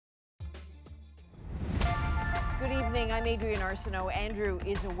Good evening, I'm Adrienne Arsenault. Andrew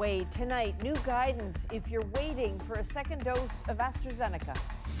is away tonight. New guidance if you're waiting for a second dose of AstraZeneca.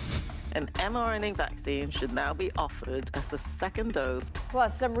 An mRNA vaccine should now be offered as a second dose.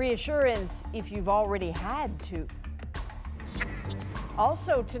 Plus some reassurance if you've already had two.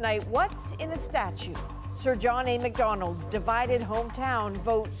 Also tonight, what's in a statue? Sir John A. Macdonald's divided hometown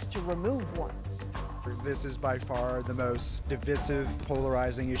votes to remove one. This is by far the most divisive,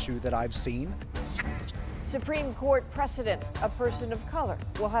 polarizing issue that I've seen. Supreme Court precedent, a person of color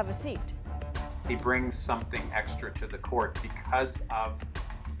will have a seat. He brings something extra to the court because of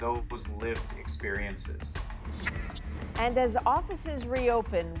those lived experiences. And as offices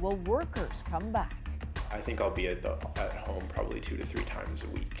reopen, will workers come back? I think I'll be at home probably 2 to 3 times a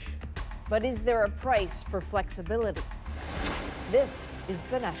week. But is there a price for flexibility? This is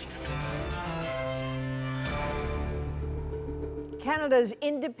The National. Canada's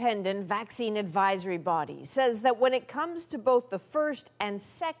independent vaccine advisory body says that when it comes to both the first and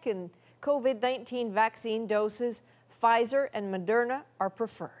second COVID-19 vaccine doses, Pfizer and Moderna are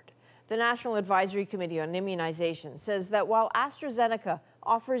preferred. The National Advisory Committee on Immunization says that while AstraZeneca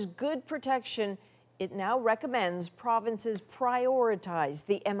offers good protection, it now recommends provinces prioritize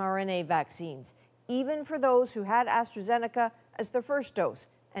the mRNA vaccines, even for those who had AstraZeneca as their first dose,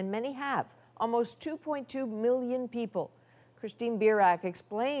 and many have, almost 2.2 million people. Christine Birak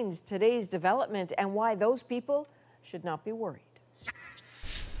explains today's development and why those people should not be worried.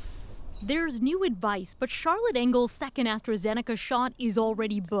 There's new advice, but Charlotte Engel's second AstraZeneca shot is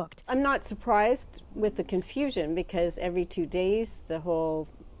already booked. I'm not surprised with the confusion because every 2 days the whole,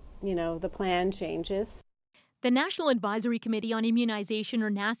 the plan changes. The National Advisory Committee on Immunization,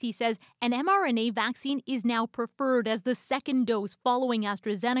 or NACI, says an mRNA vaccine is now preferred as the second dose following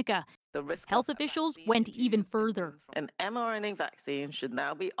AstraZeneca. Health officials went even further. An mRNA vaccine should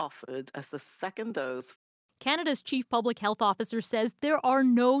now be offered as a second dose. Canada's chief public health officer says there are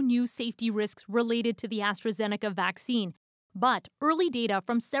no new safety risks related to the AstraZeneca vaccine. But early data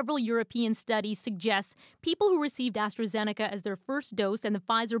from several European studies suggests people who received AstraZeneca as their first dose and the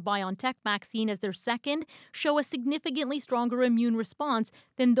Pfizer-BioNTech vaccine as their second show a significantly stronger immune response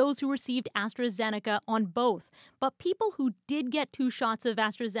than those who received AstraZeneca on both. But people who did get 2 shots of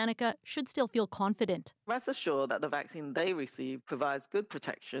AstraZeneca should still feel confident. Rest assured that the vaccine they receive provides good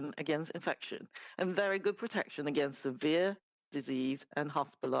protection against infection and very good protection against severe disease and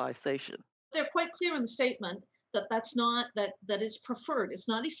hospitalization. They're quite clear in the statement that is preferred. It's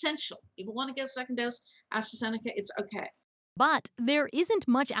not essential. People want to get a second dose AstraZeneca, it's okay. But there isn't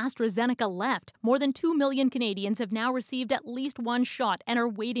much AstraZeneca left. More than 2 million Canadians have now received at least 1 shot and are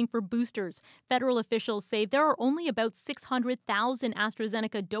waiting for boosters. Federal officials say there are only about 600,000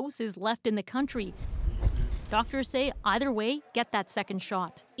 AstraZeneca doses left in the country. Doctors say either way, get that second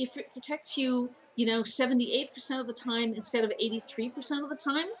shot. If it protects you, 78% of the time instead of 83% of the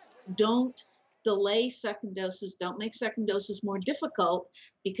time, don't delay second doses, don't make second doses more difficult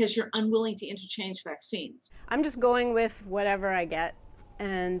because you're unwilling to interchange vaccines. I'm just going with whatever I get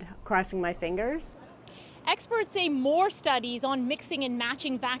and crossing my fingers. Experts say more studies on mixing and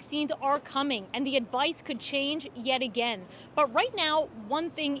matching vaccines are coming, and the advice could change yet again. But right now, one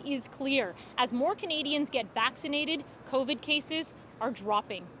thing is clear. As more Canadians get vaccinated, COVID cases are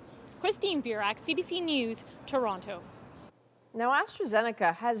dropping. Christine Birak, CBC News, Toronto. Now,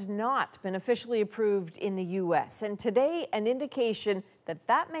 AstraZeneca has not been officially approved in the U.S., and today an indication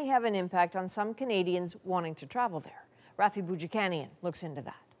that may have an impact on some Canadians wanting to travel there. Rafi Boudjikanian looks into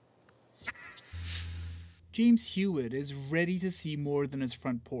that. James Hewitt is ready to see more than his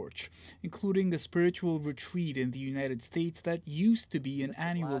front porch, including a spiritual retreat in the United States that used to be an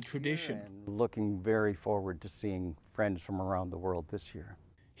annual tradition. Looking very forward to seeing friends from around the world this year.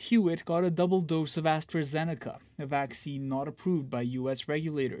 Hewitt got a double dose of AstraZeneca, a vaccine not approved by U.S.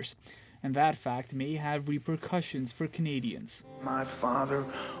 regulators. And that fact may have repercussions for Canadians. My father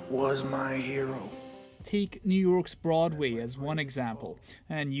was my hero. Take New York's Broadway as one example,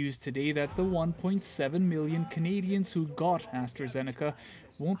 and news today that the 1.7 million Canadians who got AstraZeneca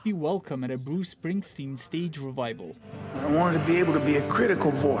won't be welcome at a Bruce Springsteen stage revival. I wanted to be able to be a critical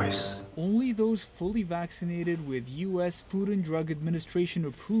voice. Only those fully vaccinated with U.S. Food and Drug Administration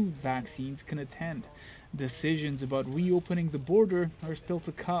approved vaccines can attend. Decisions about reopening the border are still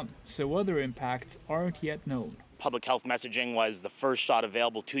to come, so other impacts aren't yet known. Public health messaging was the first shot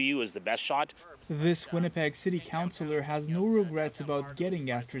available to you is the best shot. This Winnipeg City Councillor has no regrets about getting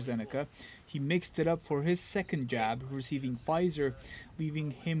AstraZeneca. He mixed it up for his second jab, receiving Pfizer, leaving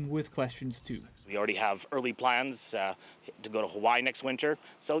him with questions too. We already have early plans to go to Hawaii next winter.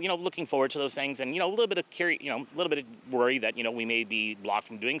 So, looking forward to those things, and, a little bit of a little bit of worry that, we may be blocked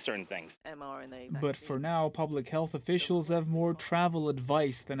from doing certain things. mRNA But for now, public health officials have more travel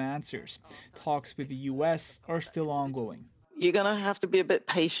advice than answers. Talks with the U.S. are still ongoing. You're going to have to be a bit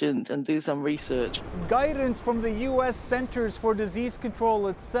patient and do some research. Guidance from the U.S. Centers for Disease Control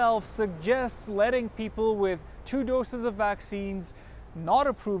itself suggests letting people with 2 doses of vaccines not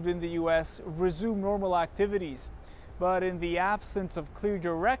approved in the U.S. resume normal activities. But in the absence of clear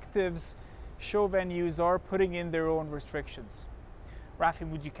directives, show venues are putting in their own restrictions. Rafi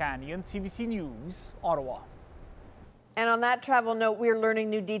Mujikanian, CBC News, Ottawa. And on that travel note, we're learning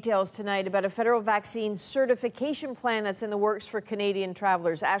new details tonight about a federal vaccine certification plan that's in the works for Canadian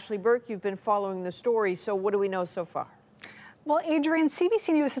travelers. Ashley Burke, you've been following the story, so what do we know so far? Well, Adrian, CBC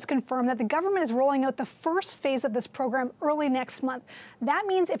News has confirmed that the government is rolling out the first phase of this program early next month. That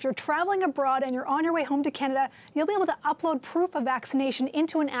means if you're traveling abroad and you're on your way home to Canada, you'll be able to upload proof of vaccination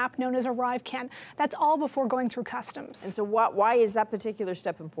into an app known as ArriveCan. That's all before going through customs. And so why is that particular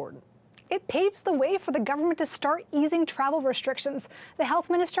step important? It paves the way for the government to start easing travel restrictions. The health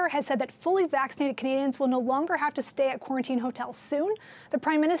minister has said that fully vaccinated Canadians will no longer have to stay at quarantine hotels soon. The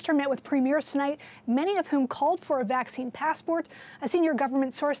prime minister met with premiers tonight, many of whom called for a vaccine passport. A senior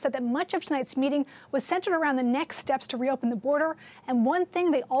government source said that much of tonight's meeting was centered around the next steps to reopen the border. And one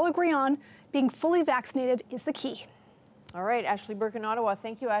thing they all agree on, being fully vaccinated is the key. All right, Ashley Burke in Ottawa.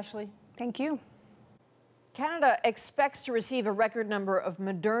 Thank you, Ashley. Thank you. Canada expects to receive a record number of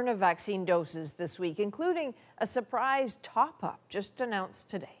Moderna vaccine doses this week, including a surprise top-up just announced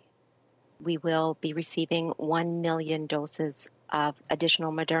today. We will be receiving 1 million doses of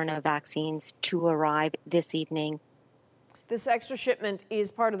additional Moderna vaccines to arrive this evening. This extra shipment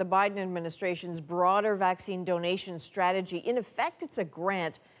is part of the Biden administration's broader vaccine donation strategy. In effect, it's a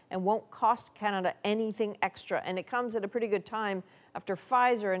grant and won't cost Canada anything extra. And it comes at a pretty good time after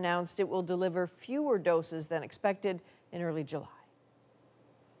Pfizer announced it will deliver fewer doses than expected in early July.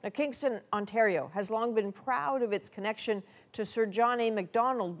 Now, Kingston, Ontario, has long been proud of its connection to Sir John A.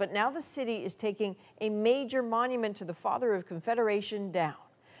 Macdonald, but now the city is taking a major monument to the father of Confederation down.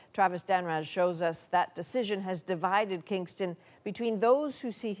 Travis Danraz shows us that decision has divided Kingston between those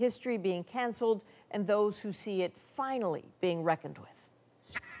who see history being cancelled and those who see it finally being reckoned with.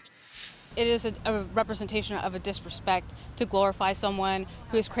 It is a representation of a disrespect to glorify someone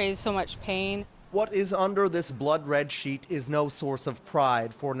who has created so much pain. What is under this blood-red sheet is no source of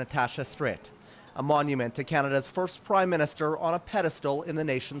pride for Natasha Stritt, a monument to Canada's first Prime Minister on a pedestal in the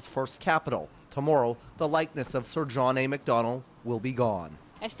nation's first capital. Tomorrow, the likeness of Sir John A. Macdonald will be gone.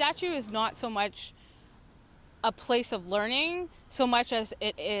 A statue is not so much a place of learning, so much as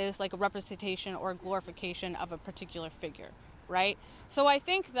it is like a representation or a glorification of a particular figure, right? So I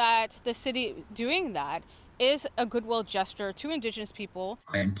think that the city doing that is a goodwill gesture to Indigenous people.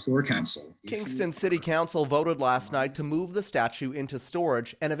 I implore council. Kingston City Council voted last night to move the statue into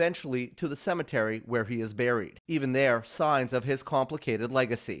storage and eventually to the cemetery where he is buried. Even there, signs of his complicated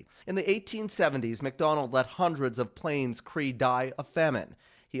legacy. In the 1870s, Macdonald let hundreds of Plains Cree die of famine.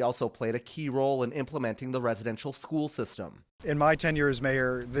 He also played a key role in implementing the residential school system. In my tenure as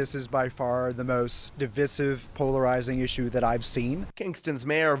mayor, this is by far the most divisive, polarizing issue that I've seen. Kingston's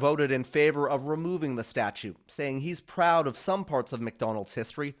mayor voted in favor of removing the statue, saying he's proud of some parts of Macdonald's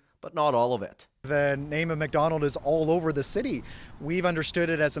history, but not all of it. The name of Macdonald is all over the city. We've understood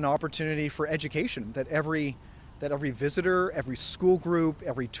it as an opportunity for education, that every visitor, every school group,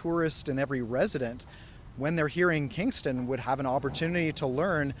 every tourist, and every resident, when they're here in Kingston, would have an opportunity to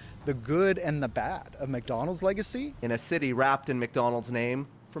learn the good and the bad of Macdonald's legacy. In a city wrapped in Macdonald's name,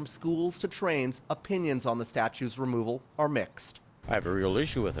 from schools to trains, opinions on the statue's removal are mixed. I have a real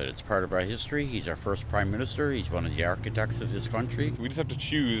issue with it. It's part of our history. He's our first prime minister. He's one of the architects of this country. We just have to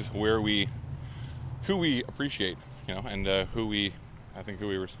choose who we appreciate, and who we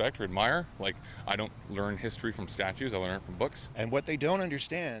respect or admire. Like, I don't learn history from statues, I learn it from books. And what they don't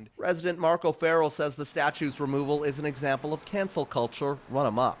understand. Resident Marco Farrell says the statue's removal is an example of cancel culture run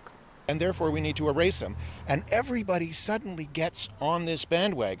amok. And therefore we need to erase them. And everybody suddenly gets on this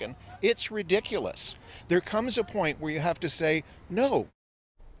bandwagon. It's ridiculous. There comes a point where you have to say no.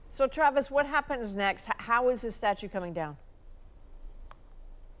 So Travis, what happens next? How is this statue coming down?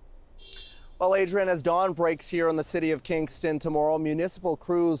 Well, Adrian, as dawn breaks here in the city of Kingston tomorrow, municipal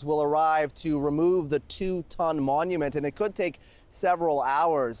crews will arrive to remove the 2-ton monument, and it could take several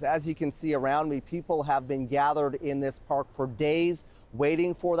hours. As you can see around me, people have been gathered in this park for days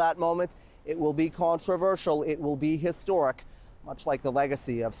waiting for that moment. It will be controversial. It will be historic, much like the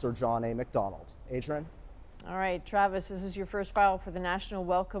legacy of Sir John A. Macdonald. Adrian? All right, Travis, this is your first file for the National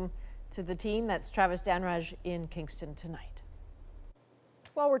Welcome to the team. That's Travis Danraj in Kingston tonight.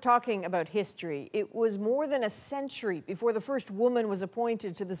 While we're talking about history, it was more than a century before the first woman was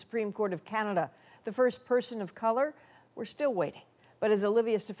appointed to the Supreme Court of Canada. The first person of color, we're still waiting. But as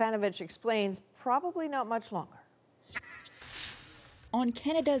Olivia Stefanovich explains, probably not much longer. On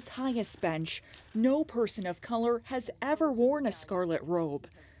Canada's highest bench, no person of color has ever worn a scarlet robe.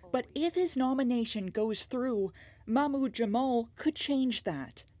 But if his nomination goes through, Mahmud Jamal could change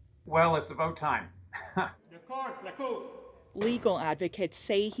that. Well, it's about time. Legal advocates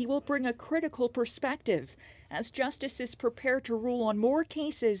say he will bring a critical perspective as justices prepare to rule on more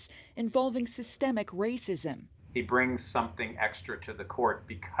cases involving systemic racism. He brings something extra to the court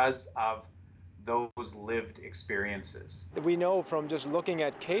because of those lived experiences. We know from just looking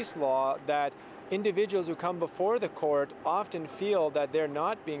at case law that individuals who come before the court often feel that they're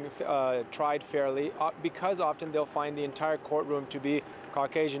not being tried fairly because often they'll find the entire courtroom to be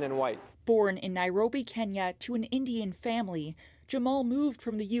Caucasian and white. Born in Nairobi, Kenya, to an Indian family, Jamal moved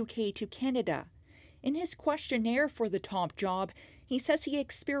from the UK to Canada. In his questionnaire for the top job, he says he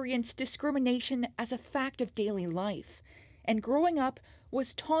experienced discrimination as a fact of daily life, and growing up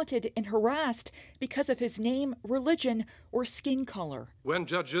was taunted and harassed because of his name, religion, or skin color. When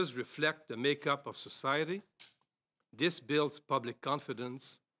judges reflect the makeup of society, this builds public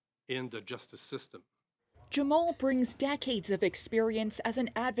confidence in the justice system. Jamal brings decades of experience as an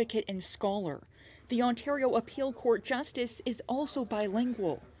advocate and scholar. The Ontario Appeal Court Justice is also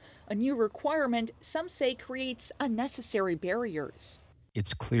bilingual, a new requirement some say creates unnecessary barriers.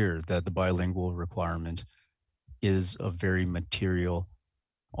 It's clear that the bilingual requirement is a very material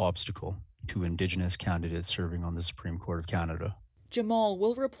obstacle to Indigenous candidates serving on the Supreme Court of Canada. Jamal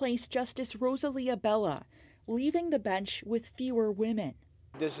will replace Justice Rosalia Bella, leaving the bench with fewer women.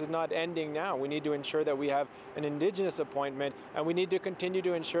 This is not ending now. We need to ensure that we have an Indigenous appointment, and we need to continue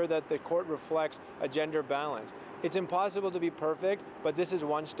to ensure that the court reflects a gender balance. It's impossible to be perfect, but this is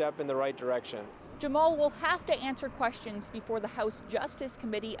one step in the right direction. Jamal will have to answer questions before the House Justice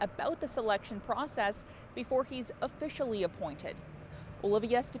Committee about the selection process before he's officially appointed.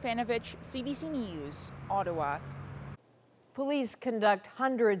 Olivia Stefanovich, CBC News, Ottawa. Police conduct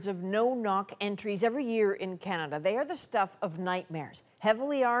hundreds of no-knock entries every year in Canada. They are the stuff of nightmares.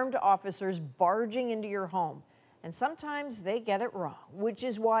 Heavily armed officers barging into your home. And sometimes they get it wrong, which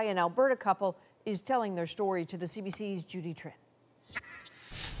is why an Alberta couple is telling their story to the CBC's Judy Trin.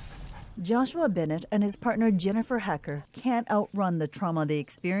 Joshua Bennett and his partner Jennifer Hacker can't outrun the trauma they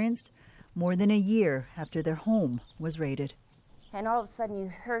experienced more than a year after their home was raided. And all of a sudden you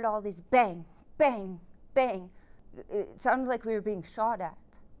heard all these bang, bang, bang. It sounded like we were being shot at.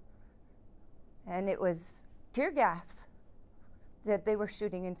 And it was tear gas that they were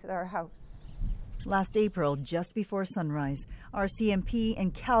shooting into our house. Last April, just before sunrise, RCMP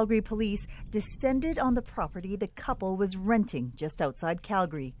and Calgary police descended on the property the couple was renting just outside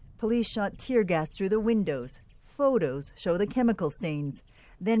Calgary. Police shot tear gas through the windows. Photos show the chemical stains.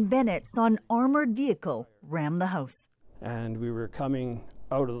 Then Bennett saw an armored vehicle ram the house. And we were coming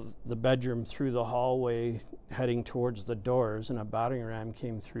out of the bedroom through the hallway, heading towards the doors, and a battering ram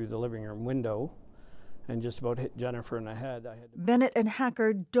came through the living room window and just about hit Jennifer in the head. Bennett and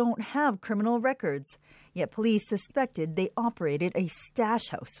Hacker don't have criminal records, yet police suspected they operated a stash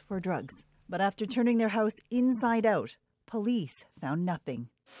house for drugs. But after turning their house inside out, police found nothing.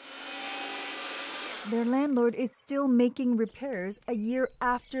 Their landlord is still making repairs a year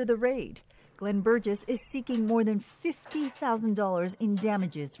after the raid. Glenn Burgess is seeking more than $50,000 in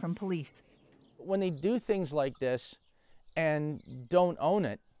damages from police. When they do things like this and don't own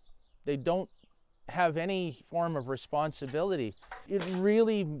it, they don't have any form of responsibility, it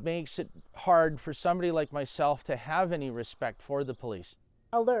really makes it hard for somebody like myself to have any respect for the police.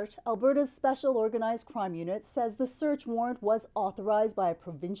 Alert, Alberta's Special Organized Crime Unit says the search warrant was authorized by a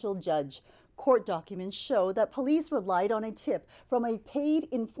provincial judge. Court documents show that police relied on a tip from a paid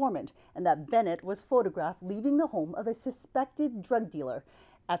informant and that Bennett was photographed leaving the home of a suspected drug dealer.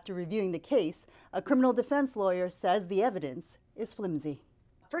 After reviewing the case, a criminal defense lawyer says the evidence is flimsy.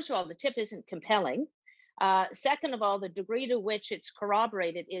 First of all, the tip isn't compelling. Second of all, the degree to which it's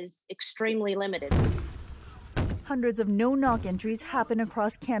corroborated is extremely limited. Hundreds of no-knock entries happen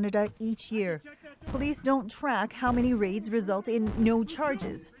across Canada each year. Police don't track how many raids result in no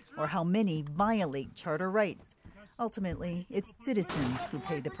charges or how many violate charter rights. Ultimately, it's citizens who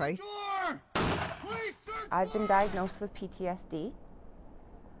pay the price. I've been diagnosed with PTSD.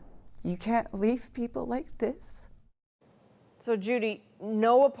 You can't leave people like this. So, Judy,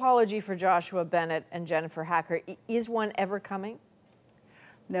 no apology for Joshua Bennett and Jennifer Hacker. Is one ever coming?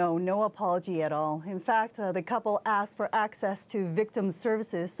 No apology at all. In fact, the couple asked for access to victim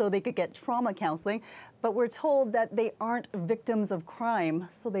services so they could get trauma counseling, but we're told that they aren't victims of crime,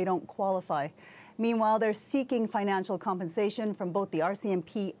 so they don't qualify. Meanwhile, they're seeking financial compensation from both the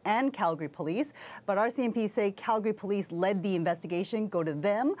RCMP and Calgary Police, but RCMP say Calgary Police led the investigation, go to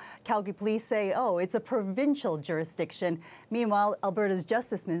them. Calgary Police say, oh, it's a provincial jurisdiction. Meanwhile, Alberta's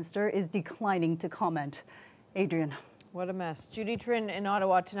Justice Minister is declining to comment. Adrian. What a mess. Judy Trin in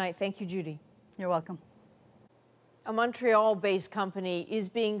Ottawa tonight. Thank you, Judy. You're welcome. A Montreal-based company is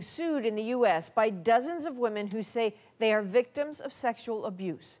being sued in the U.S. by dozens of women who say they are victims of sexual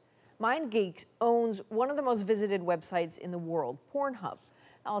abuse. MindGeek owns one of the most visited websites in the world, Pornhub.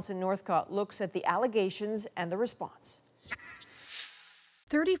 Alison Northcott looks at the allegations and the response.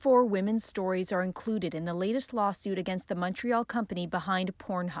 34 women's stories are included in the latest lawsuit against the Montreal company behind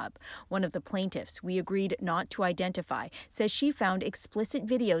Pornhub. One of the plaintiffs, we agreed not to identify, says she found explicit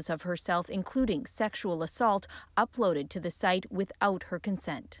videos of herself, including sexual assault, uploaded to the site without her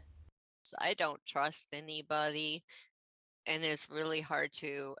consent. I don't trust anybody, and it's really hard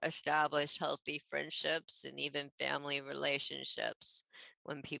to establish healthy friendships and even family relationships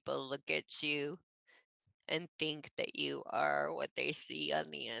when people look at you and think that you are what they see on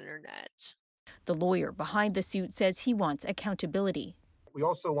the internet. The lawyer behind the suit says he wants accountability. We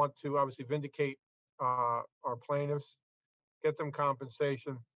also want to obviously vindicate our plaintiffs, get them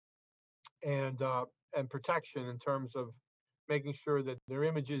compensation and protection in terms of making sure that their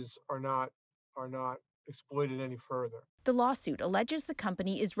images are not exploited any further. The lawsuit alleges the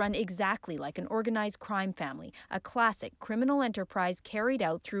company is run exactly like an organized crime family, a classic criminal enterprise carried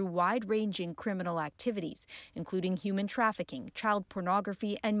out through wide-ranging criminal activities, including human trafficking, child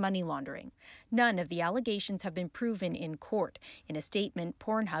pornography, and money laundering. None of the allegations have been proven in court. In a statement,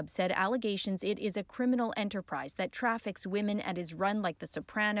 Pornhub said allegations it is a criminal enterprise that traffics women and is run like The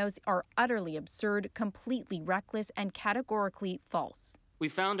Sopranos are utterly absurd, completely reckless, and categorically false. We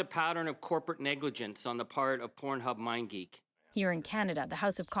found a pattern of corporate negligence on the part of Pornhub MindGeek. Here in Canada, the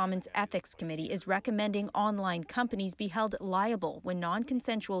House of Commons Ethics Committee is recommending online companies be held liable when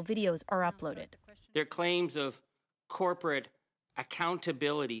non-consensual videos are uploaded. Their claims of corporate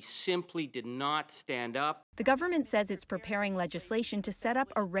accountability simply did not stand up. The government says it's preparing legislation to set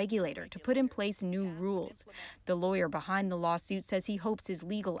up a regulator to put in place new rules. The lawyer behind the lawsuit says he hopes his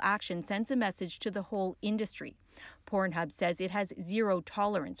legal action sends a message to the whole industry. Pornhub says it has zero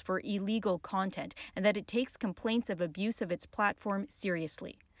tolerance for illegal content and that it takes complaints of abuse of its platform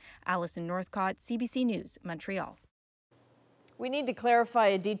seriously. Alison Northcott, CBC News, Montreal. We need to clarify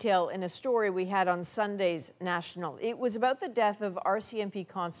a detail in a story we had on Sunday's National. It was about the death of RCMP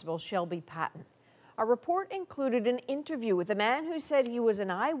Constable Shelby Patton. Our report included an interview with a man who said he was an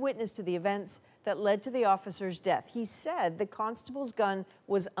eyewitness to the events that led to the officer's death. He said the constable's gun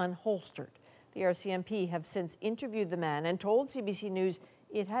was unholstered. The RCMP have since interviewed the man and told CBC News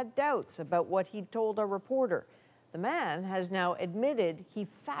it had doubts about what he'd told our reporter. The man has now admitted he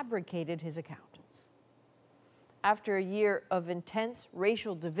fabricated his account. After a year of intense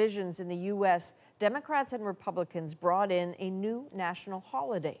racial divisions in the U.S., Democrats and Republicans brought in a new national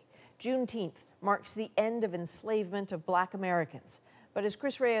holiday. Juneteenth marks the end of enslavement of Black Americans. But as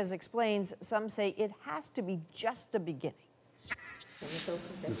Chris Reyes explains, some say it has to be just a beginning.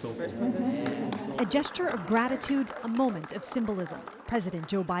 A gesture of gratitude, a moment of symbolism. President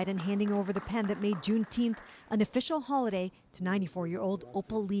Joe Biden handing over the pen that made Juneteenth an official holiday to 94-year-old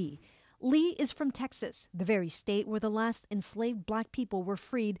Opal Lee. Lee is from Texas, the very state where the last enslaved Black people were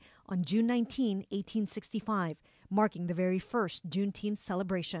freed on June 19, 1865, marking the very first Juneteenth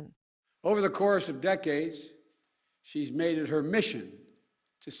celebration. Over the course of decades, she's made it her mission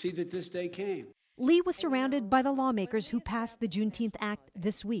to see that this day came. Lee was surrounded by the lawmakers who passed the Juneteenth Act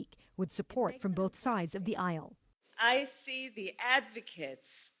this week, with support from both sides of the aisle. I see the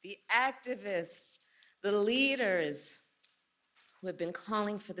advocates, the activists, the leaders who have been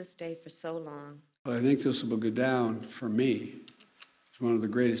calling for this day for so long. Well, I think this will go down for me as one of the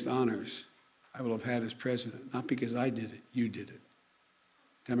greatest honors I will have had as president. Not because I did it, you did it.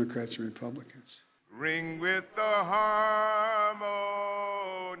 Democrats and Republicans. Ring with the harmonies.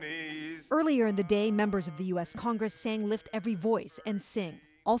 Earlier in the day, members of the U.S. Congress sang Lift Every Voice and Sing,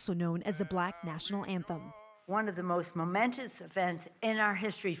 also known as the Black National Anthem. One of the most momentous events in our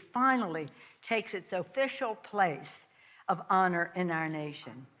history finally takes its official place of honor in our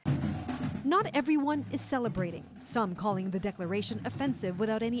nation. Not everyone is celebrating, some calling the declaration offensive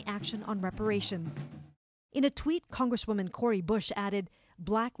without any action on reparations. In a tweet, Congresswoman Cori Bush added,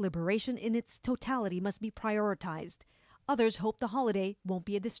 Black liberation in its totality must be prioritized. Others hope the holiday won't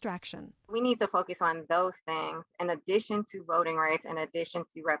be a distraction. We need to focus on those things in addition to voting rights, in addition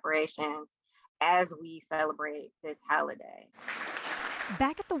to reparations, as we celebrate this holiday.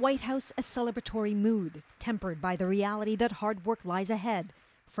 Back at the White House, a celebratory mood, tempered by the reality that hard work lies ahead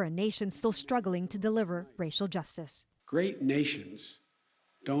for a nation still struggling to deliver racial justice. Great nations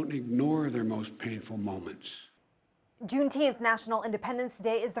don't ignore their most painful moments. Juneteenth, National Independence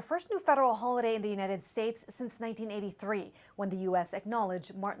Day, is the first new federal holiday in the United States since 1983, when the U.S.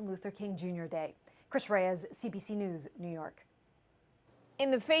 acknowledged Martin Luther King Jr. Day. Chris Reyes, CBC News, New York. In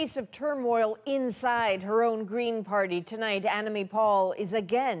the face of turmoil inside her own Green Party tonight, Annamie Paul is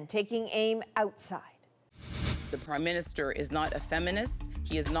again taking aim outside. The Prime Minister is not a feminist.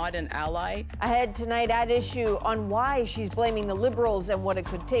 He is not an ally. Ahead tonight at Issue on why she's blaming the Liberals and what it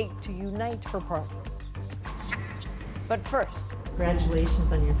could take to unite her party. But first,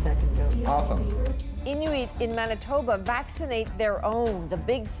 congratulations on your second dose. Awesome. Inuit in Manitoba vaccinate their own, the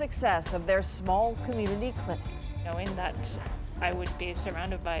big success of their small community clinics. Knowing that I would be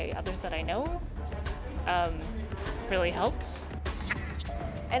surrounded by others that I know really helps.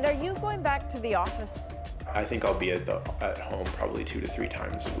 And are you going back to the office? I think I'll be at home probably 2 to 3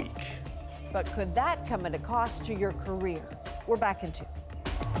 times a week. But could that come at a cost to your career? We're back in 2.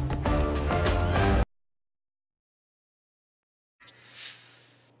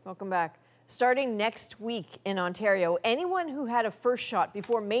 Welcome back. Starting next week in Ontario, anyone who had a first shot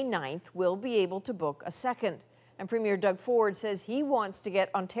before May 9th will be able to book a second. And Premier Doug Ford says he wants to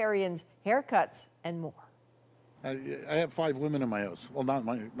get Ontarians haircuts and more. I have 5 women in my house. Well, not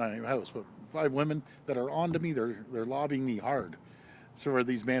my house, but 5 women that are on to me. They're lobbying me hard. So are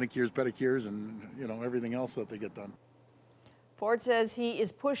these manicures, pedicures, and everything else that they get done. Ford says he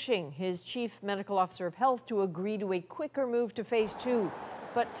is pushing his Chief Medical Officer of Health to agree to a quicker move to Phase 2.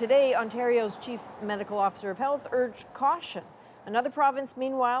 But today, Ontario's Chief Medical Officer of Health urged caution. Another province,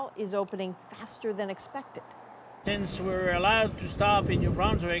 meanwhile, is opening faster than expected. Since we're allowed to stop in New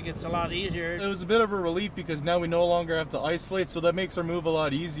Brunswick, it's a lot easier. It was a bit of a relief because now we no longer have to isolate, so that makes our move a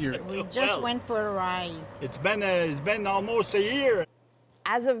lot easier. We just went for a ride. It's been almost a year.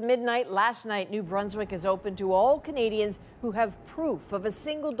 As of midnight last night, New Brunswick is open to all Canadians who have proof of a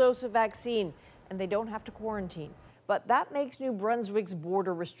single dose of vaccine, and they don't have to quarantine. But that makes New Brunswick's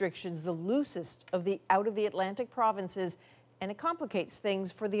border restrictions the loosest of the out-of-the-Atlantic provinces, and it complicates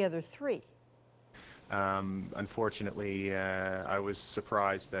things for the other 3. Unfortunately, I was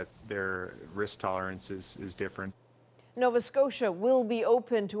surprised that their risk tolerance is different. Nova Scotia will be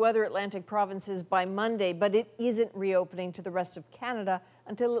open to other Atlantic provinces by Monday, but it isn't reopening to the rest of Canada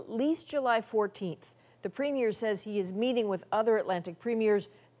until at least July 14th. The Premier says he is meeting with other Atlantic premiers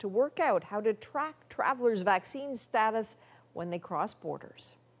to work out how to track travelers' vaccine status when they cross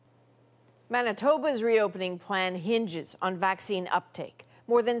borders. Manitoba's reopening plan hinges on vaccine uptake.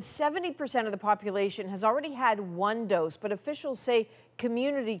 More than 70% of the population has already had 1 dose, but officials say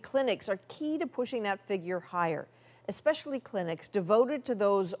community clinics are key to pushing that figure higher, especially clinics devoted to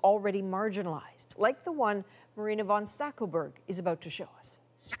those already marginalized, like the one Marina von Stackelberg is about to show us.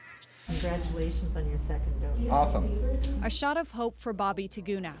 Congratulations on your second dose. Awesome. A shot of hope for Bobby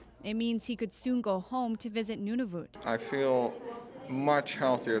Taguna. It means he could soon go home to visit Nunavut. I feel much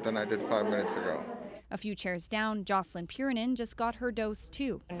healthier than I did 5 minutes ago. A few chairs down, Jocelyn Purinen just got her dose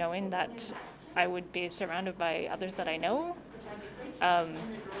too. Knowing that I would be surrounded by others that I know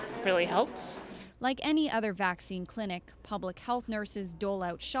really helps. Like any other vaccine clinic, public health nurses dole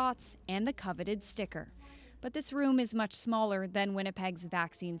out shots and the coveted sticker. But this room is much smaller than Winnipeg's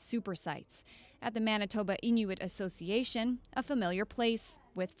vaccine super sites. At the Manitoba Inuit Association, a familiar place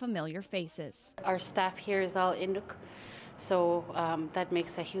with familiar faces. Our staff here is all Inuk, so that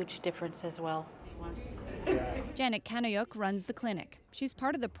makes a huge difference as well. Janet Kanayuk runs the clinic. She's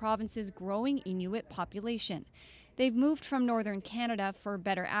part of the province's growing Inuit population. They've moved from northern Canada for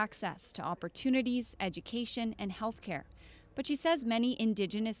better access to opportunities, education, and healthcare. But she says many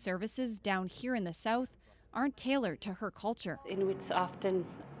Indigenous services down here in the south aren't tailored to her culture. Inuit's often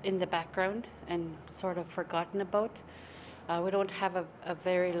in the background and sort of forgotten about. We don't have a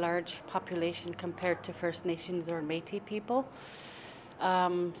very large population compared to First Nations or Métis people.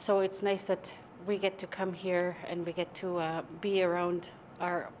 So it's nice that we get to come here and we get to be around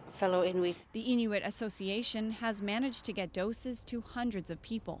our fellow Inuit. The Inuit Association has managed to get doses to hundreds of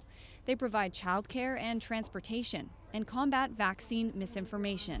people. They provide childcare and transportation and combat vaccine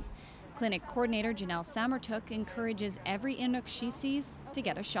misinformation. Clinic coordinator Janelle Samertuk encourages every Inuk she sees to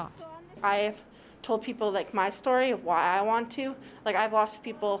get a shot. I've told people my story of why I want to. I've lost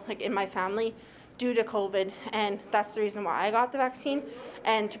people in my family due to COVID, and that's the reason why I got the vaccine,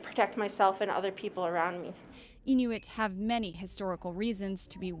 and to protect myself and other people around me. Inuit have many historical reasons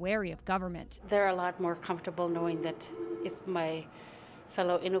to be wary of government. They're a lot more comfortable knowing that if my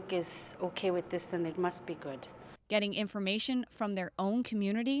fellow Inuk is okay with this, then it must be good. Getting information from their own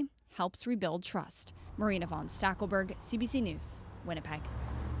community helps rebuild trust. Marina von Stackelberg, CBC News, Winnipeg.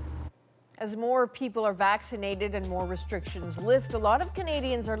 As more people are vaccinated and more restrictions lift, a lot of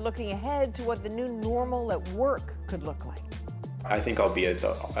Canadians are looking ahead to what the new normal at work could look like. I think I'll be at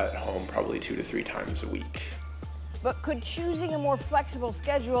home probably 2 to 3 times a week. But could choosing a more flexible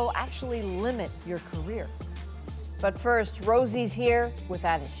schedule actually limit your career? But first, Rosie's here with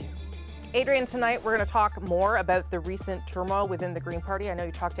that issue. Adrian, tonight we're going to talk more about the recent turmoil within the Green Party. I know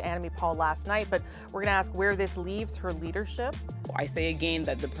you talked to Annamie Paul last night, but we're going to ask where this leaves her leadership. I say again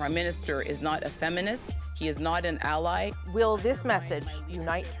that the Prime Minister is not a feminist. He is not an ally. Will this message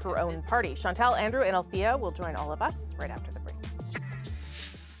unite her own party? Chantal, Andrew, and Althea will join all of us right after the break.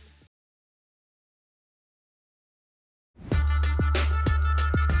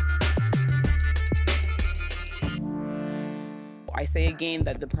 I say again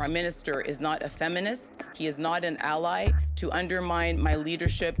that the Prime Minister is not a feminist. He is not an ally. To undermine my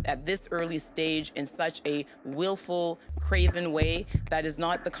leadership at this early stage in such a willful, craven way, that is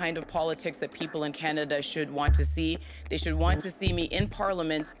not the kind of politics that people in Canada should want to see. They should want to see me in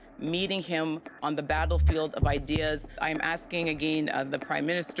Parliament meeting him on the battlefield of ideas. I'm asking again the Prime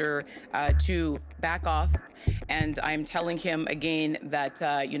Minister to back off, and I'm telling him again that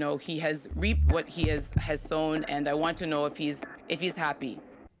he has reaped what he has sown, and I want to know if he's happy.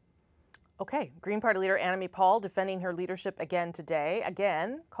 Okay, Green Party leader Annamie Paul defending her leadership again today,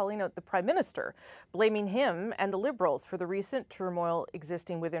 again calling out the Prime Minister, blaming him and the Liberals for the recent turmoil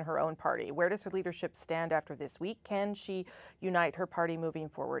existing within her own party. Where does her leadership stand after this week? Can she unite her party moving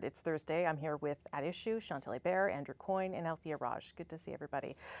forward? It's Thursday. I'm here with At Issue, Chantal Hébert, Andrew Coyne, and Althea Raj. Good to see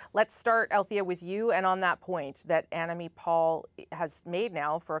everybody. Let's start, Althea, with you, and on that point that Annamie Paul has made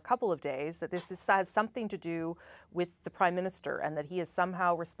now for a couple of days, that this has something to do with the Prime Minister and that he is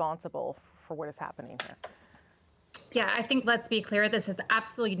somehow responsible for what is happening here. Yeah, I think let's be clear, this has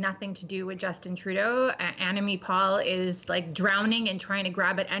absolutely nothing to do with Justin Trudeau. Annamie Paul is like drowning and trying to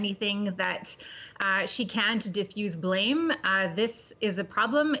grab at anything that she can to diffuse blame. This is a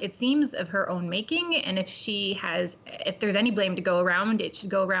problem, it seems, of her own making. And if there's any blame to go around, it should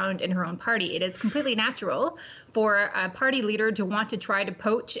go around in her own party. It is completely natural for a party leader to want to try to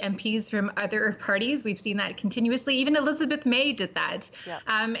poach MPs from other parties. We've seen that continuously. Even Elizabeth May did that. Yeah.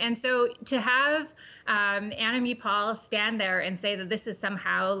 And so to have Annamie Paul stand there and say that this is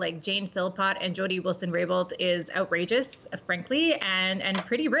somehow like Jane Philpott and Jody Wilson-Raybould is outrageous, frankly, and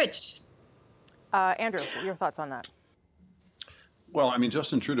pretty rich. Andrew, your thoughts on that? Well, I mean,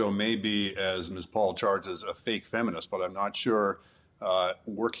 Justin Trudeau may be, as Ms. Paul charges, a fake feminist, but I'm not sure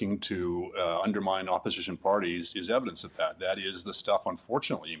working to undermine opposition parties is evidence of that. That is the stuff,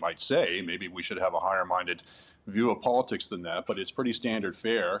 unfortunately, you might say. Maybe we should have a higher-minded view of politics than that, but it's pretty standard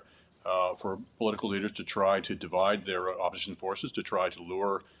fare for political leaders to try to divide their opposition forces, to try to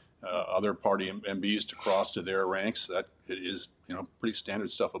lure other party MPs to cross to their ranks. That is, pretty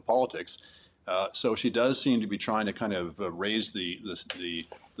standard stuff of politics. So she does seem to be trying to kind of raise the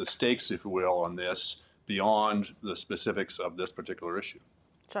stakes, if you will, on this beyond the specifics of this particular issue.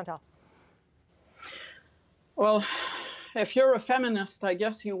 Chantal. Well, if you're a feminist, I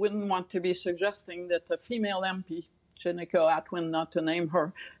guess you wouldn't want to be suggesting that a female MP, Jenica Atwin, not to name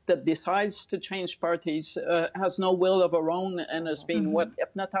her, that decides to change parties, has no will of her own and has been,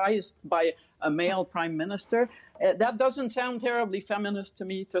 hypnotized by a male prime minister. That doesn't sound terribly feminist to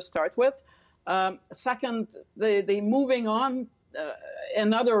me to start with. Second, the moving on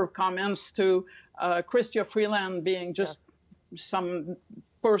in other comments to Chrystia Freeland being just some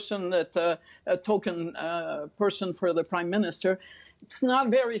person that a token person for the Prime Minister. It's not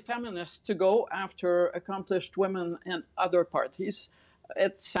very feminist to go after accomplished women in other parties.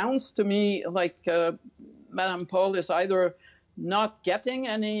 It sounds to me like Madame Paul is either not getting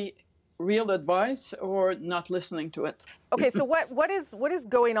any real advice or not listening to it. Okay, so what is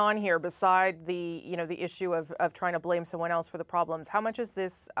going on here beside the the issue of trying to blame someone else for the problems? How much is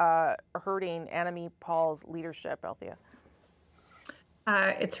this hurting Annamie Paul's leadership, Althea?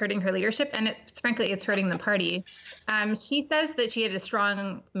 It's hurting her leadership, and frankly, it's hurting the party. She says that she had a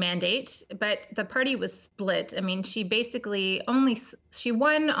strong mandate, but the party was split. I mean, she basically she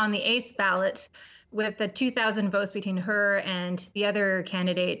won on the 8th ballot with the 2,000 votes between her and the other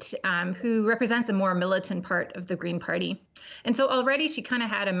candidate who represents a more militant part of the Green Party. And so already she kind of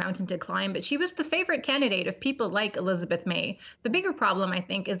had a mountain to climb, but she was the favorite candidate of people like Elizabeth May. The bigger problem, I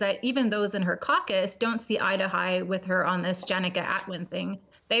think, is that even those in her caucus don't see eye to eye with her on this Jenica Atwin thing.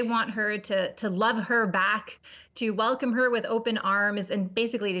 They want her to love her back, to welcome her with open arms, and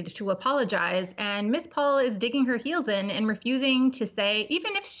basically to apologize. And Ms. Paul is digging her heels in and refusing to say,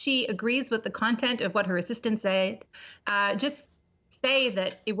 even if she agrees with the content of what her assistant said, just say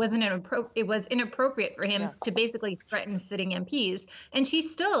that it was inappropriate for him to basically threaten sitting MPs. And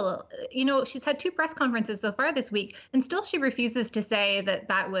she's still, she's had 2 press conferences so far this week, and still she refuses to say that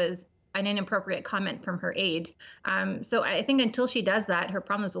that was an inappropriate comment from her aide. So I think until she does that, her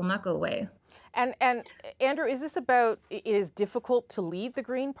problems will not go away. And Andrew, is this about, it is difficult to lead the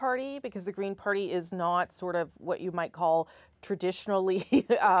Green Party because the Green Party is not sort of what you might call traditionally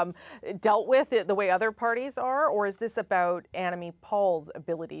dealt with the way other parties are? Or is this about Annamie Paul's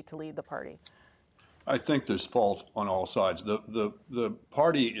ability to lead the party? I think there's fault on all sides. The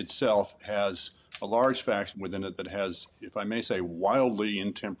party itself has a large faction within it that has, if I may say, wildly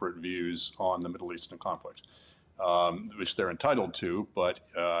intemperate views on the Middle Eastern conflict, which they're entitled to, but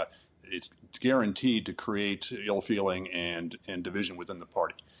it's guaranteed to create ill feeling and division within the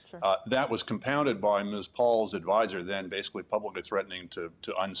party. Sure. That was compounded by Ms. Paul's advisor then basically publicly threatening to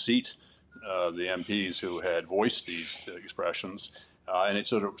unseat the MPs who had voiced these expressions, and it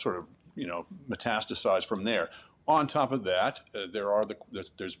sort of metastasized from there. On top of that,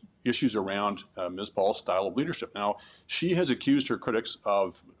 there's issues around Ms. Paul's style of leadership. Now, she has accused her critics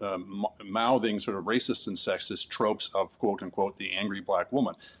of mouthing sort of racist and sexist tropes of, quote unquote, the angry black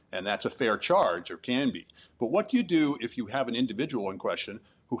woman. And that's a fair charge, or can be. But what do you do if you have an individual in question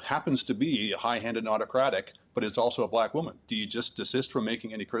who happens to be high-handed and autocratic, but is also a black woman? Do you just desist from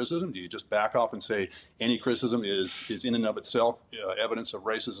making any criticism? Do you just back off and say any criticism is in and of itself evidence of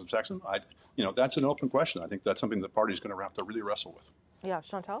racism, sexism? That's an open question. I think that's something the party is going to have to really wrestle with. Yeah,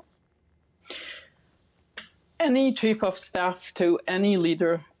 Chantal? Any chief of staff to any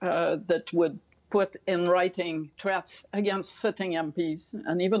leader that would put in writing threats against sitting MPs,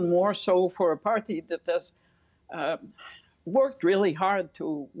 and even more so for a party that has worked really hard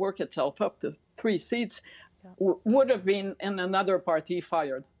to work itself up to 3 seats, would have been in another party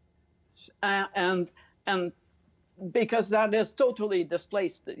fired. And because that is totally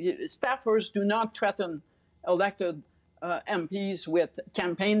displaced. Staffers do not threaten elected MPs with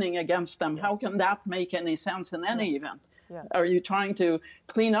campaigning against them. Yes. How can that make any sense in any event? Yeah. Are you trying to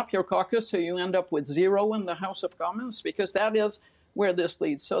clean up your caucus so you end up with 0 in the House of Commons? Because that is where this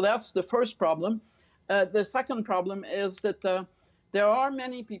leads. So that's the first problem. The second problem is that there are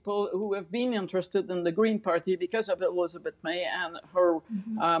many people who have been interested in the Green Party because of Elizabeth May and her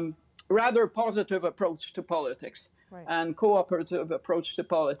rather positive approach to politics, right, and cooperative approach to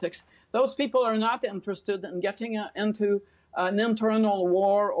politics. Those people are not interested in getting into an internal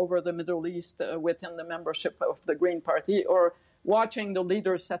war over the Middle East within the membership of the Green Party, or watching the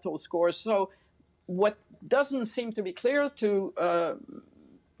leaders settle scores. So what doesn't seem to be clear to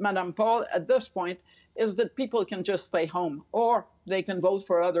Madame Paul at this point is that people can just stay home, or they can vote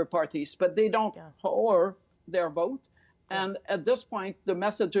for other parties, but they don't whore their vote. And at this point, the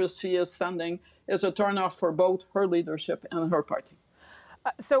messages she is sending is a turnoff for both her leadership and her party.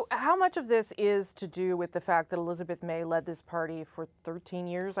 So how much of this is to do with the fact that Elizabeth May led this party for 13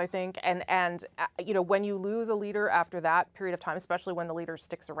 years, I think, and when you lose a leader after that period of time, especially when the leader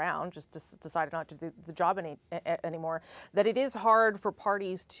sticks around, just decided not to do the job anymore, that it is hard for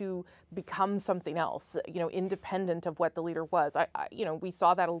parties to become something else, independent of what the leader was. We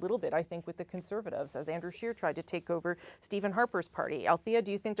saw that a little bit, I think, with the Conservatives as Andrew Scheer tried to take over Stephen Harper's party. Althea,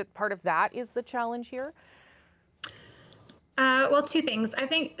 do you think that part of that is the challenge here? Well, 2 things. I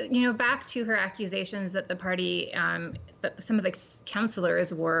think, back to her accusations that the party, that some of the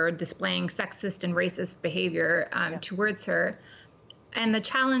councillors were displaying sexist and racist behavior towards her. And the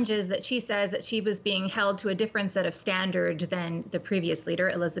challenge is that she says that she was being held to a different set of standard than the previous leader,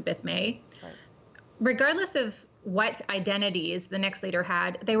 Elizabeth May. Right. Regardless of what identities the next leader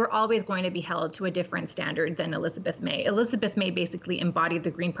had, they were always going to be held to a different standard than Elizabeth May. Elizabeth May basically embodied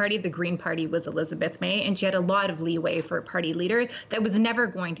the Green Party. The Green Party was Elizabeth May, and she had a lot of leeway for a party leader that was never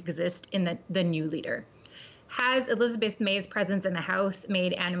going to exist in the new leader. Has Elizabeth May's presence in the House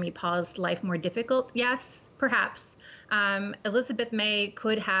made Annamie Paul's life more difficult? Yes, perhaps. Elizabeth May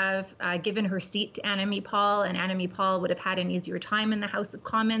could have given her seat to Annamie Paul, and Annamie Paul would have had an easier time in the House of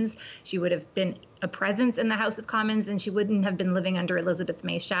Commons. She would have been a presence in the House of Commons, and she wouldn't have been living under Elizabeth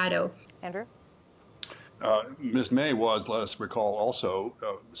May's shadow. Andrew? Ms. May was, let us recall, also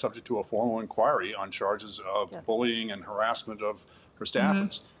subject to a formal inquiry on charges of bullying and harassment of her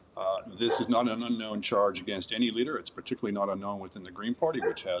staffers. This is not an unknown charge against any leader. It's particularly not unknown within the Green Party,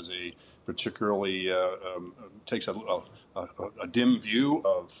 which has a particularly takes a dim view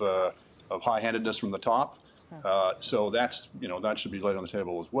of high-handedness from the top. So that's, that should be laid on the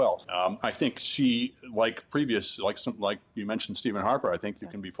table as well. I think she, like you mentioned Stephen Harper, I think you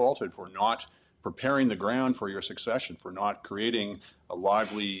can be faulted for not preparing the ground for your succession, for not creating a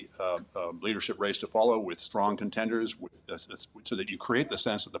lively leadership race to follow with strong contenders, so that you create the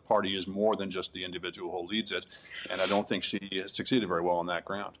sense that the party is more than just the individual who leads it. And I don't think she has succeeded very well on that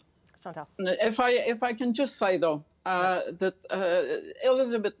ground. Chantal. If I can just say, though, that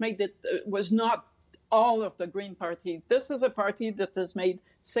Elizabeth made it was not all of the Green Party. This is a party that has made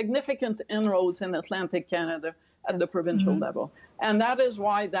significant inroads in Atlantic Canada at the provincial level. And that is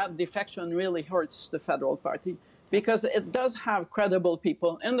why that defection really hurts the federal party, because it does have credible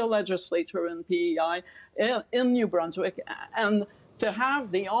people in the legislature, in PEI, in New Brunswick, and to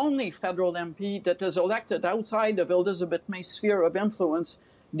have the only federal MP that is elected outside of Elizabeth May's sphere of influence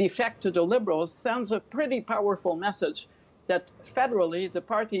defect to the Liberals sends a pretty powerful message that federally the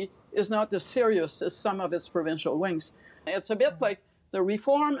party is not as serious as some of its provincial wings. It's a bit like the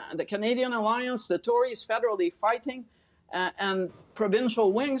Reform, the Canadian Alliance, the Tories federally fighting, and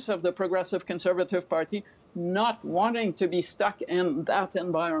provincial wings of the Progressive Conservative Party not wanting to be stuck in that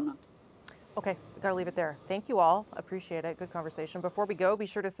environment. Okay, we've got to leave it there. Thank you all. Appreciate it. Good conversation. Before we go, be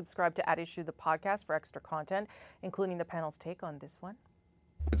sure to subscribe to At Issue, the podcast, for extra content, including the panel's take on this one.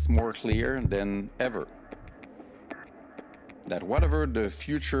 It's more clear than ever that whatever the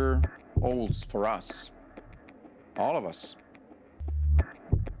future holds for us, all of us,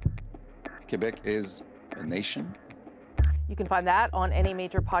 Quebec is a nation. You can find that on any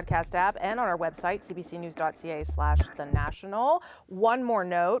major podcast app and on our website, cbcnews.ca/thenational. One more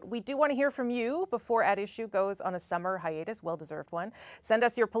note, we do want to hear from you before At Issue goes on a summer hiatus, well-deserved one. Send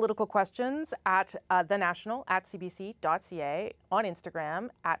us your political questions at thenational @cbc.ca, on Instagram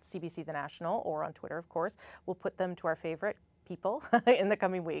 @cbcthenational, or on Twitter, of course. We'll put them to our favorite people in the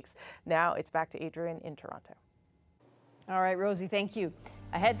coming weeks. Now it's back to Adrian in Toronto. All right, Rosie, thank you.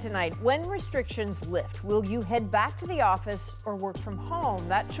 Ahead tonight, when restrictions lift, will you head back to the office or work from home?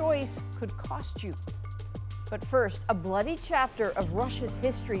 That choice could cost you. But first, a bloody chapter of Russia's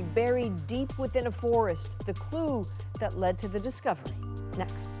history buried deep within a forest, the clue that led to the discovery.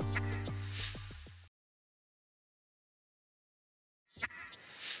 Next.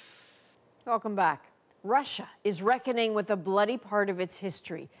 Welcome back. Russia is reckoning with a bloody part of its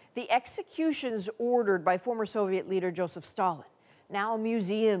history, the executions ordered by former Soviet leader Joseph Stalin. Now a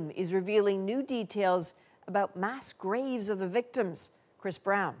museum is revealing new details about mass graves of the victims. Chris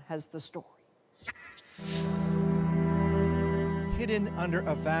Brown has the story. Hidden under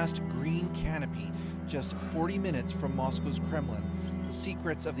a vast green canopy, just 40 minutes from Moscow's Kremlin, the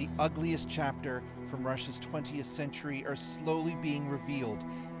secrets of the ugliest chapter from Russia's 20th century are slowly being revealed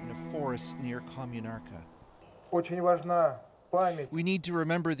in a forest near Kommunarka. We need to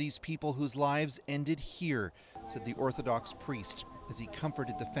remember these people whose lives ended here, said the Orthodox priest as he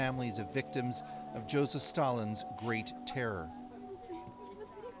comforted the families of victims of Joseph Stalin's Great Terror.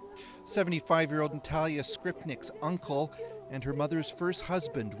 75-year-old Natalia Skripnik's uncle and her mother's first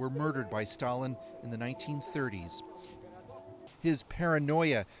husband were murdered by Stalin in the 1930s. His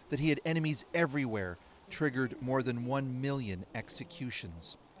paranoia that he had enemies everywhere triggered more than 1 million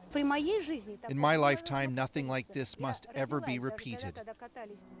executions. In my lifetime, nothing like this must ever be repeated.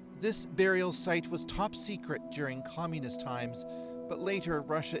 This burial site was top secret during communist times, but later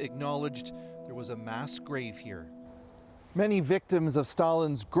Russia acknowledged there was a mass grave here. Many victims of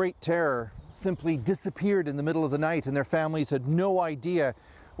Stalin's Great Terror simply disappeared in the middle of the night, and their families had no idea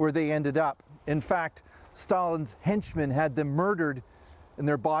where they ended up. In fact, Stalin's henchmen had them murdered, and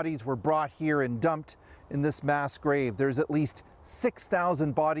their bodies were brought here and dumped in this mass grave. There's at least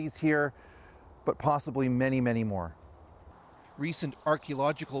 6,000 bodies here, but possibly many, many more. Recent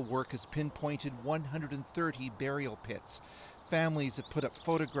archaeological work has pinpointed 130 burial pits. Families have put up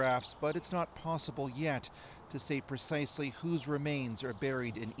photographs, but it's not possible yet to say precisely whose remains are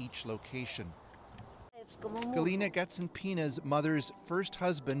buried in each location. Galina Gatsenpina's mother's first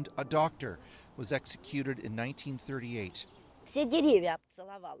husband, a doctor, was executed in 1938.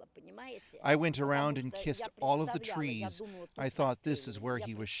 I went around and kissed all of the trees. I thought this is where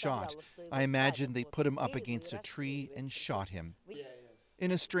he was shot. I imagined they put him up against a tree and shot him.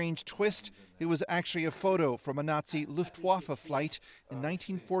 In a strange twist, it was actually a photo from a Nazi Luftwaffe flight in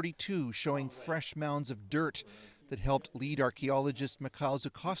 1942 showing fresh mounds of dirt that helped lead archaeologist Mikhail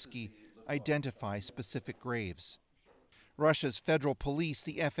Zhukovsky identify specific graves. Russia's federal police,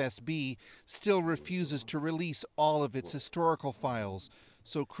 the FSB, still refuses to release all of its historical files,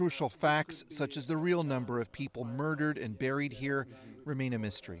 so crucial facts such as the real number of people murdered and buried here remain a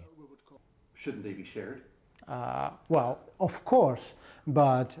mystery. Shouldn't they be shared? Well, of course,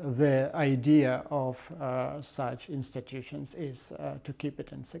 but the idea of such institutions is to keep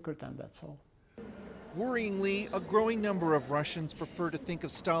it in secret, and that's all. Worryingly, a growing number of Russians prefer to think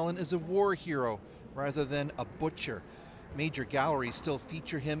of Stalin as a war hero rather than a butcher. Major galleries still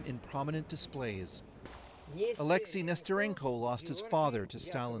feature him in prominent displays. Alexei Nestorenko lost his father to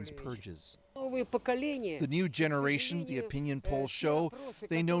Stalin's purges. The new generation, the opinion polls show,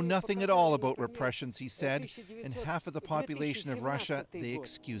 they know nothing at all about repressions, he said, and half of the population of Russia, they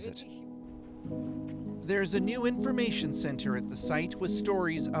excuse it. There's a new information center at the site with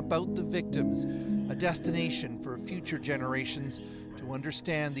stories about the victims, a destination for future generations to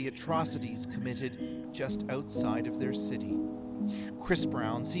understand the atrocities committed just outside of their city. Chris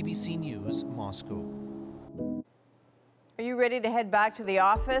Brown, CBC News, Moscow. Are you ready to head back to the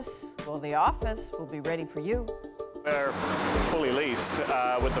office? Well, the office will be ready for you. We're fully leased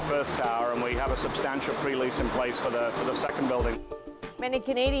with the first tower, and we have a substantial pre-lease in place for the second building. Many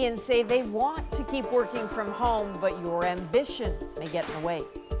Canadians say they want to keep working from home, but your ambition may get in the way.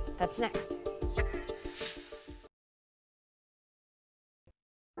 That's next.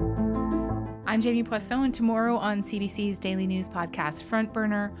 I'm Jamie Poisson, and tomorrow on CBC's Daily News podcast, Front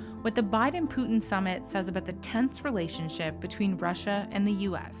Burner, what the Biden-Putin summit says about the tense relationship between Russia and the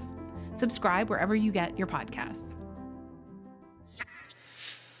U.S. Subscribe wherever you get your podcasts.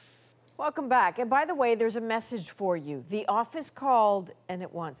 Welcome back. And by the way, there's a message for you. The office called and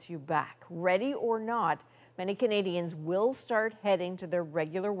it wants you back. Ready or not, many Canadians will start heading to their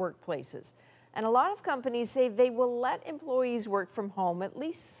regular workplaces. And a lot of companies say they will let employees work from home at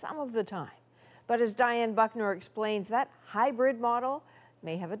least some of the time. But as Diane Buckner explains, that hybrid model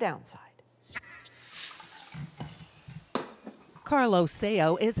may have a downside. Carlos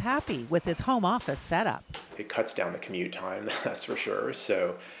Seo is happy with his home office setup. It cuts down the commute time, that's for sure.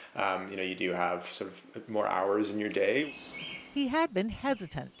 So, you do have sort of more hours in your day. He had been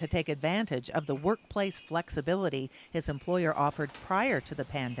hesitant to take advantage of the workplace flexibility his employer offered prior to the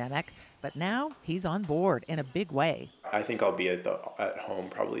pandemic, but now he's on board in a big way. I think I'll be at home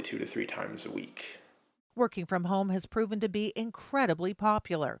probably 2 to 3 times a week. Working from home has proven to be incredibly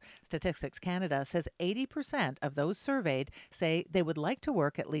popular. Statistics Canada says 80% of those surveyed say they would like to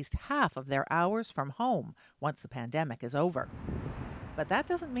work at least half of their hours from home once the pandemic is over. But that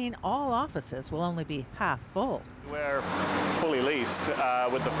doesn't mean all offices will only be half full. We're fully leased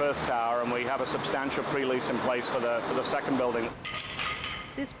with the first tower, and we have a substantial pre-lease in place for the second building.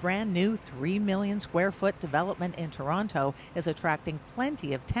 This brand new 3 million square foot development in Toronto is attracting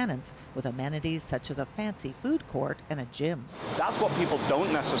plenty of tenants with amenities such as a fancy food court and a gym. That's what people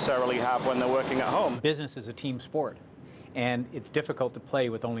don't necessarily have when they're working at home. Business is a team sport, and it's difficult to play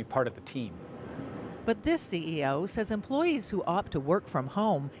with only part of the team. But this CEO says employees who opt to work from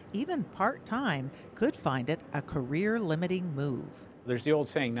home, even part-time, could find it a career-limiting move. There's the old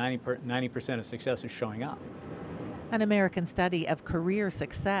saying, 90% of success is showing up. An American study of career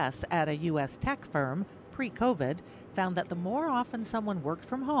success at a U.S. tech firm pre-COVID found that the more often someone worked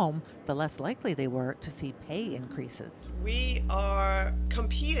from home, the less likely they were to see pay increases. We are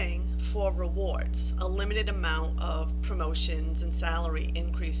competing for rewards, a limited amount of promotions and salary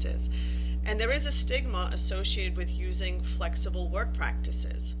increases. And there is a stigma associated with using flexible work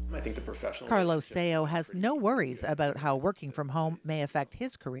practices. I think the professional... Carlos Seo has no worries about how working from home may affect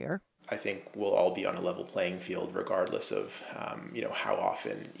his career. I think we'll all be on a level playing field regardless of, how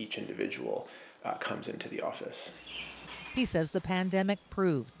often each individual comes into the office. He says the pandemic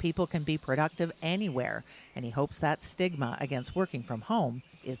proved people can be productive anywhere, and he hopes that stigma against working from home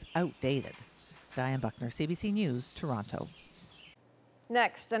is outdated. Diane Buckner, CBC News, Toronto.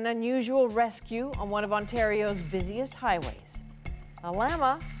 Next, an unusual rescue on one of Ontario's busiest highways. A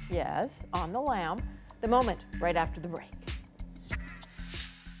llama, yes, on the lam. The moment right after the break.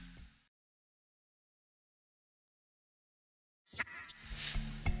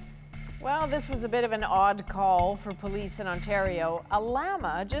 Well, this was a bit of an odd call for police in Ontario. A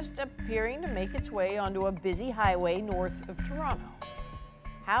llama just appearing to make its way onto a busy highway north of Toronto.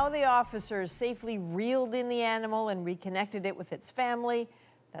 How the officers safely reeled in the animal and reconnected it with its family,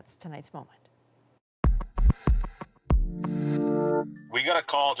 that's tonight's moment. We got a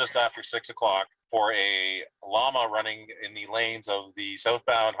call just after 6 o'clock for a llama running in the lanes of the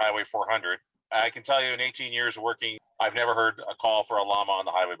southbound Highway 400. I can tell you in 18 years working, I've never heard a call for a llama on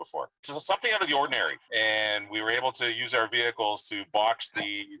the highway before. So something out of the ordinary. And we were able to use our vehicles to box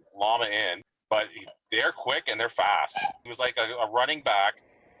the llama in, but they're quick and they're fast. It was like a running back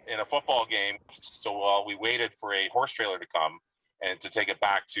in a football game. So we waited for a horse trailer to come and to take it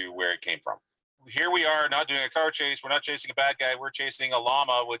back to where it came from. Here we are not doing a car chase. We're not chasing a bad guy. We're chasing a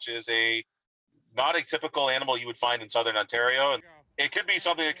llama, which is a not a typical animal you would find in southern Ontario. And it could be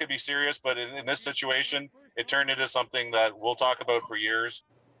something that could be serious, but in this situation, it turned into something that we'll talk about for years.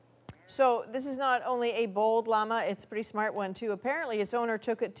 So this is not only a bold llama, it's a pretty smart one too. Apparently its owner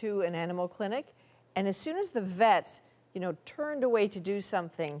took it to an animal clinic, and as soon as the vet, turned away to do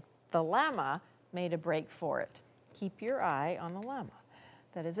something, the llama made a break for it. Keep your eye on the llama.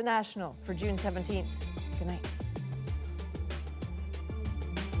 That is a national for June 17th. Good night.